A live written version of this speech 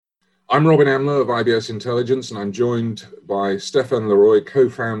I'm Robin Amler of IBS Intelligence, and I'm joined by Stéphane Leroy,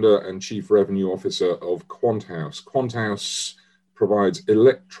 co-founder and chief revenue officer of QuantHouse. QuantHouse provides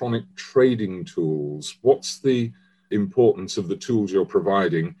electronic trading tools. What's the importance of the tools you're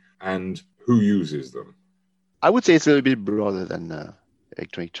providing and who uses them? I would say it's a little bit broader than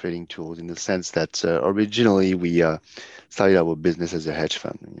electronic trading tools in the sense that originally we started our business as a hedge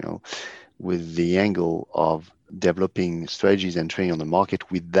fund, with the angle of developing strategies and trading on the market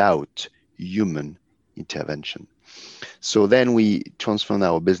without human intervention. So then we transformed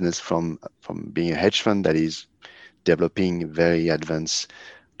our business from being a hedge fund that is developing very advanced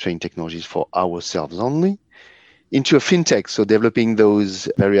trading technologies for ourselves only into a fintech, so developing those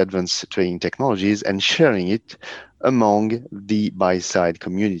very advanced trading technologies and sharing it among the buy-side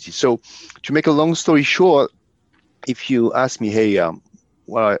community. So to make a long story short, if you ask me, hey,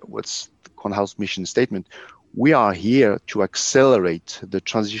 what's the QuantHouse mission statement? We are here to accelerate the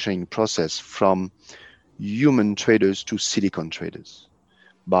transitioning process from human traders to silicon traders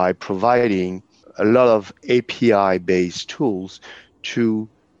by providing a lot of API-based tools to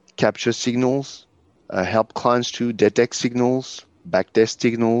capture signals, help clients to detect signals, backtest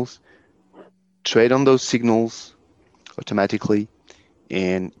signals, trade on those signals automatically,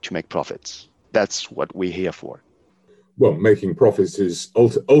 and to make profits. That's what we're here for. Well, making profits is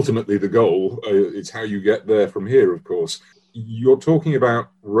ultimately the goal. It's how you get there from here, of course. You're talking about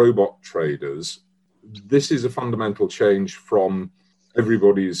robot traders. This is a fundamental change from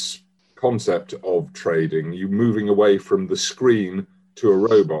everybody's concept of trading. You're moving away from the screen to a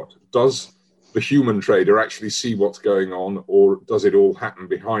robot. Does the human trader actually see what's going on, or does it all happen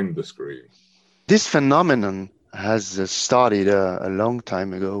behind the screen? This phenomenon has started a long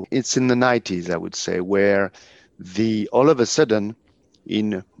time ago. It's in the 90s, I would say, where all of a sudden,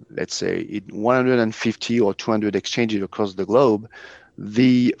 in, let's say, in 150 or 200 exchanges across the globe,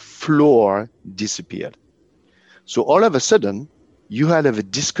 the floor disappeared. So all of a sudden, you had a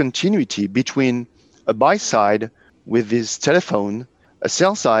discontinuity between a buy side with this telephone, a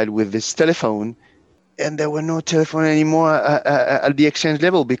sell side with this telephone, and there were no telephone anymore at the exchange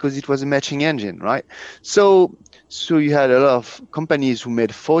level because it was a matching engine, right? So you had a lot of companies who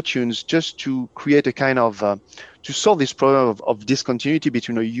made fortunes just to create a kind of, to solve this problem of discontinuity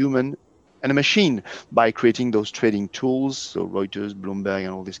between a human and a machine by creating those trading tools. So Reuters, Bloomberg, and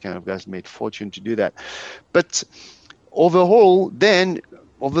all these kind of guys made fortune to do that. But overall, then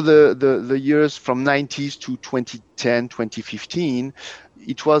over the years from 90s to 2010, 2015,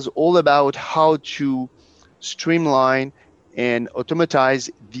 it was all about how to streamline and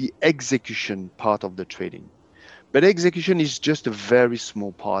automatize the execution part of the trading. But execution is just a very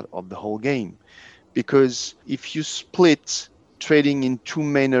small part of the whole game, because if you split trading in two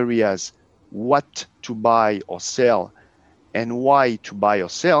main areas, what to buy or sell and why to buy or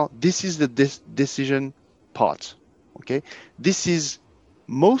sell, this is the decision part. Okay, this is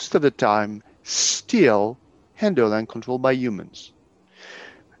most of the time still handled and controlled by humans.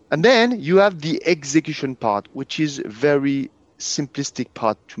 And then you have the execution part, which is very simplistic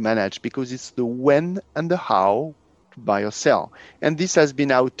part to manage because it's the when and the how to buy or sell. And this has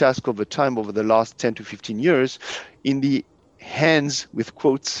been our task over time, over the last 10 to 15 years, in the hands, with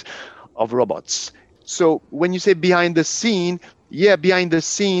quotes, of robots. So when you say behind the scene, behind the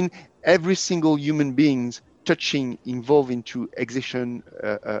scene, every single human being touching, involved into execution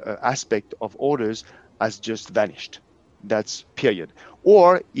aspect of orders has just vanished. That's period.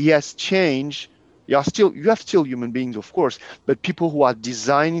 Or he has changed. You have still human beings, of course, but people who are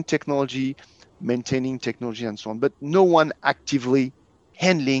designing technology, maintaining technology, and so on. But no one actively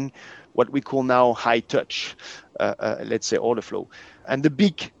handling what we call now high touch, let's say order flow. And the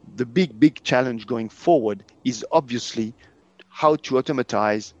big challenge going forward is obviously how to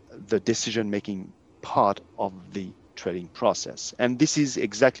automatize the decision-making part of the trading process. And this is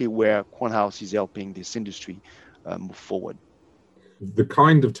exactly where QuantHouse is helping this industry move forward. The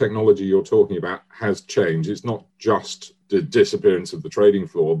kind of technology you're talking about has changed. It's not just the disappearance of the trading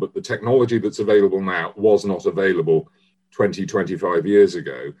floor, but the technology that's available now was not available 20, 25 years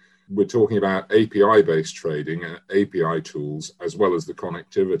ago. We're talking about API-based trading and API tools, as well as the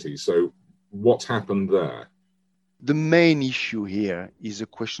connectivity. So what's happened there? The main issue here is a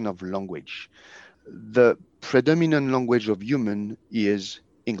question of language. The predominant language of human is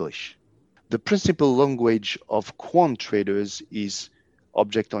English. The principal language of quant traders is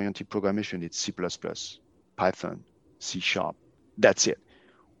object-oriented programming. It's C++, Python, C#. That's it.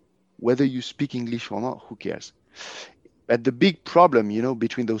 Whether you speak English or not, who cares? But the big problem,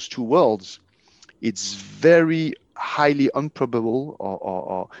 between those two worlds, it's very highly improbable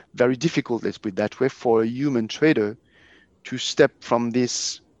or very difficult, let's put it that way, for a human trader to step from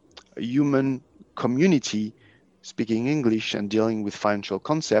this, human community speaking English and dealing with financial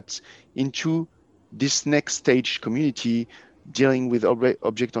concepts into this next stage community dealing with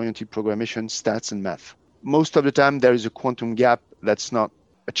object-oriented programming, stats, and math. Most of the time, there is a quantum gap that's not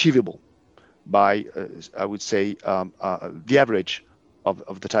achievable by, I would say, the average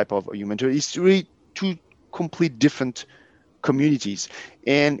of the type of human. It's really two complete different communities.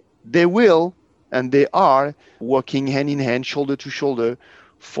 And they will, and they are, working hand in hand, shoulder to shoulder,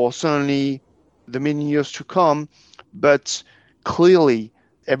 for certainly the many years to come. But clearly,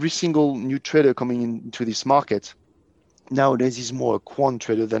 every single new trader coming into this market nowadays is more a quant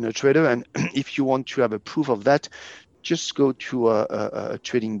trader than a trader. And if you want to have a proof of that, just go to a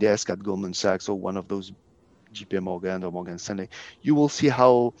trading desk at Goldman Sachs or one of those JP Morgan or Morgan Stanley. You will see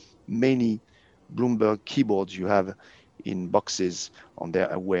how many Bloomberg keyboards you have in boxes on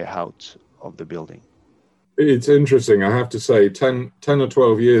their way out of the building. It's interesting. I have to say, 10 or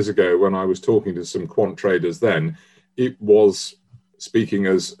 12 years ago, when I was talking to some quant traders then, it was, speaking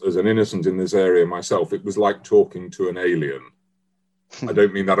as an innocent in this area myself, it was like talking to an alien. I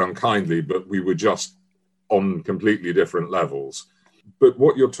don't mean that unkindly, but we were just on completely different levels. But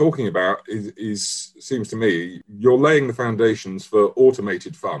what you're talking about is seems to me, you're laying the foundations for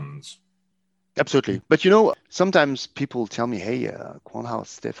automated funds. Absolutely. But sometimes people tell me, hey, Quant House,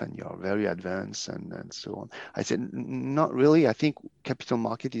 Stefan, you're very advanced and so on. I said, not really. I think capital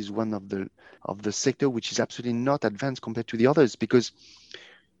market is one of the sector which is absolutely not advanced compared to the others, because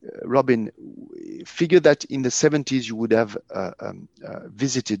Robin, figure that in the 70s you would have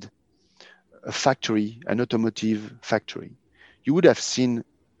visited a factory, an automotive factory. You would have seen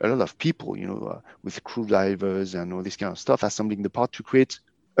a lot of people, with screwdrivers and all this kind of stuff, assembling the part to create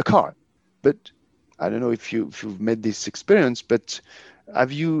a car. But I don't know if you've made this experience, but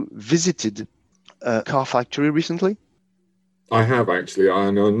have you visited a car factory recently? I have, actually. I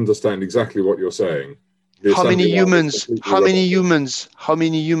understand exactly what you're saying. How many humans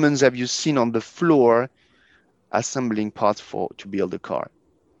have you seen on the floor assembling parts to build a car?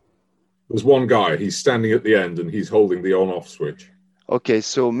 There's one guy, he's standing at the end and he's holding the on-off switch. Okay,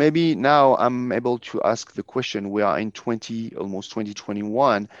 so maybe now I'm able to ask the question. We are in almost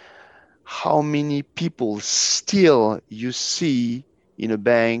 2021. How many people still you see in a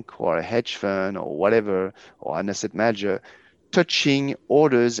bank or a hedge fund or whatever, or an asset manager, touching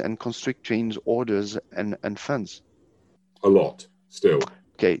orders and constricting orders and funds? A lot, still.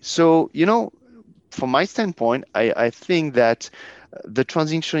 Okay, so, from my standpoint, I think that the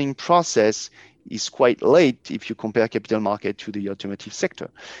transitioning process is quite late if you compare capital market to the automotive sector.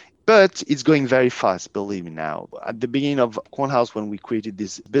 But it's going very fast, believe me now. At the beginning of Quant House, when we created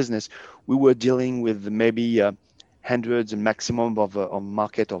this business, we were dealing with maybe hundreds and maximum of a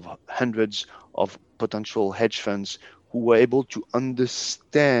market of hundreds of potential hedge funds who were able to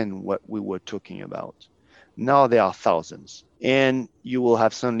understand what we were talking about. Now there are thousands, and you will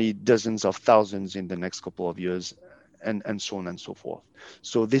have certainly dozens of thousands in the next couple of years, and so on and so forth.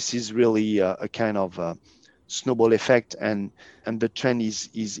 So this is really a kind of snowball effect, and the trend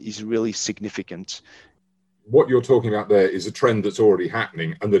is really significant. What you're talking about there is a trend that's already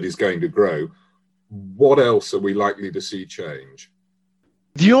happening and that is going to grow. What else are we likely to see change?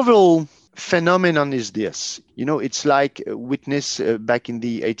 The overall phenomenon is this. It's like witness back in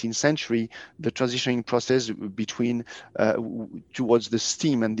the 18th century, the transitioning process between towards the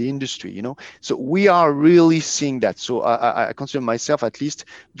steam and the industry. So we are really seeing that. So I consider myself at least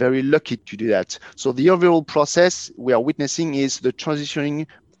very lucky to do that. So the overall process we are witnessing is the transitioning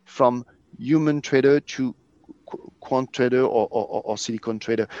from human trader to quant trader or silicon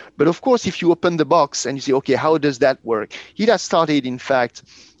trader. But of course, if you open the box and you say, okay, how does that work? It has started, in fact,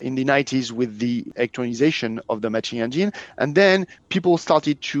 in the 90s with the electronization of the matching engine. And then people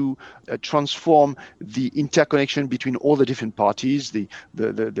started to transform the interconnection between all the different parties, the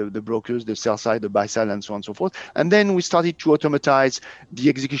brokers, the sell side, the buy side, and so on and so forth. And then we started to automatize the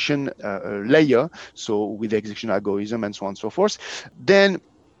execution layer, so with the execution algorithm and so on and so forth. Then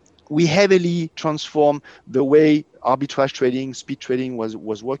we heavily transform the way arbitrage trading, speed trading was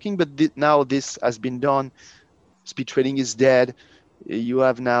working, but now this has been done. Speed trading is dead. You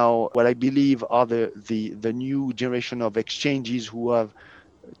have now what I believe are the new generation of exchanges who have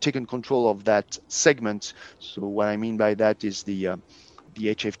taken control of that segment. So what I mean by that is the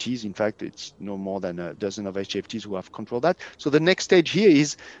HFTs. In fact, it's no more than a dozen of HFTs who have controlled that. So the next stage here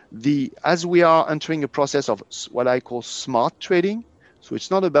is as we are entering a process of what I call smart trading. So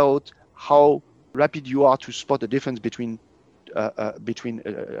it's not about how rapid you are to spot the difference between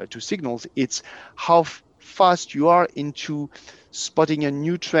two signals. It's how fast you are into spotting a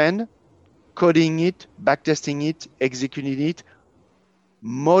new trend, coding it, backtesting it, executing it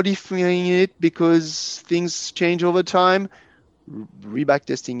modifying it because things change over time, reback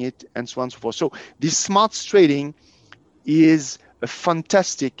testing it, and so on and so forth. So this smarts trading is a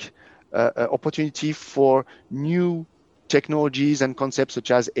fantastic opportunity for new technologies and concepts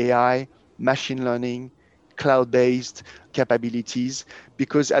such as AI, machine learning, cloud-based capabilities,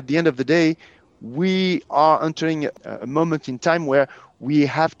 because at the end of the day, we are entering a moment in time where we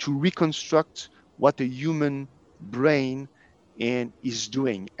have to reconstruct what a human brain is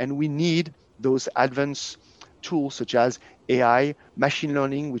doing. And we need those advanced tools such as AI, machine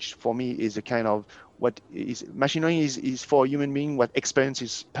learning, which for me is a kind of what is machine learning is for a human being what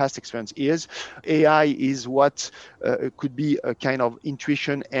past experience is. AI is what could be a kind of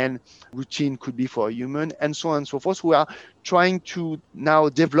intuition and routine could be for a human, and so on and so forth. We are trying to now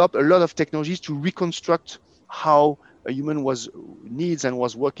develop a lot of technologies to reconstruct how a human needs and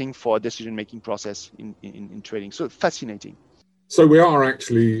was working for a decision-making process in trading. So fascinating. So we are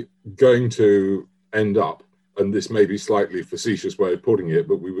actually going to end up, and this may be slightly facetious way of putting it,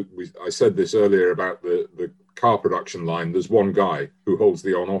 but I said this earlier about the car production line. There's one guy who holds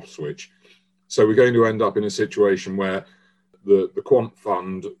the on-off switch. So we're going to end up in a situation where the quant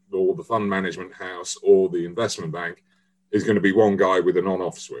fund or the fund management house or the investment bank is going to be one guy with an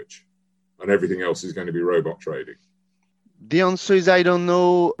on-off switch, and everything else is going to be robot trading. The answer is I don't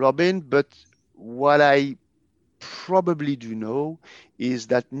know, Robin, but what I probably do know is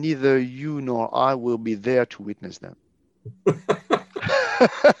that neither you nor I will be there to witness them.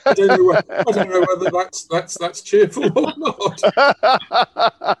 I don't know whether that's cheerful or not.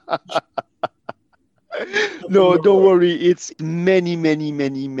 No, don't worry. It's many, many,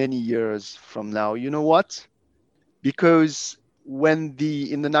 many, many years from now. You know what? Because in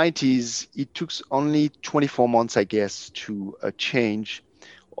the 90s, it took only 24 months, I guess, to change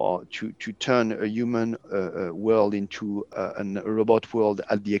or to turn a human world into a robot world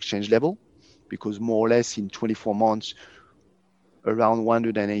at the exchange level, because more or less in 24 months, around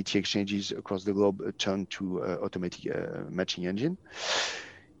 180 exchanges across the globe turned to automatic matching engine.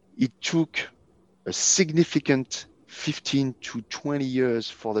 It took a significant 15 to 20 years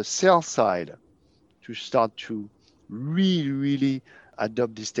for the sell side to start to really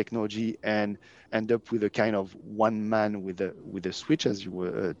adopt this technology and end up with a kind of one man with a switch, as you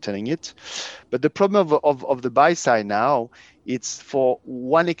were telling it. But the problem of the buy side now, it's for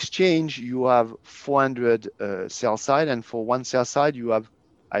one exchange you have 400 sell side, and for one sell side you have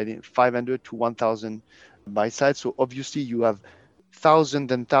 500 to 1,000 buy side. So obviously you have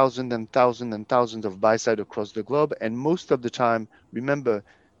thousands and thousands and thousands and thousands of buy side across the globe, and most of the time, remember,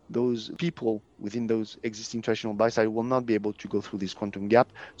 those people within those existing traditional buy side will not be able to go through this quantum gap,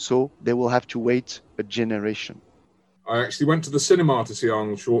 so they will have to wait a generation. I actually went to the cinema to see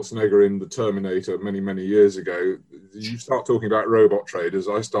Arnold Schwarzenegger in The Terminator many years ago. You start talking about robot traders,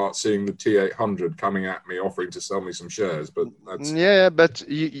 I start seeing the T800 coming at me, offering to sell me some shares. But that's... Yeah, but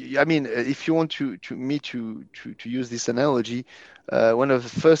I mean, if you want to use this analogy, one of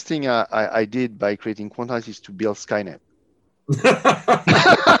the first thing I did by creating Quantize is to build Skynet.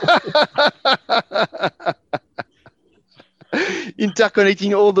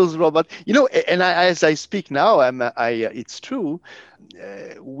 Interconnecting all those robots, and as I speak now, it's true.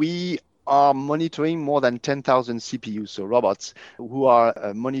 We are monitoring more than 10,000 CPUs, so robots who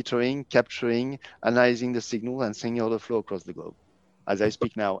are monitoring, capturing, analyzing the signal and sending order flow across the globe as I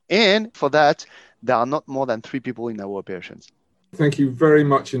speak now. And for that, there are not more than 3 people in our operations. Thank you very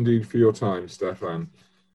much indeed for your time, Stefan.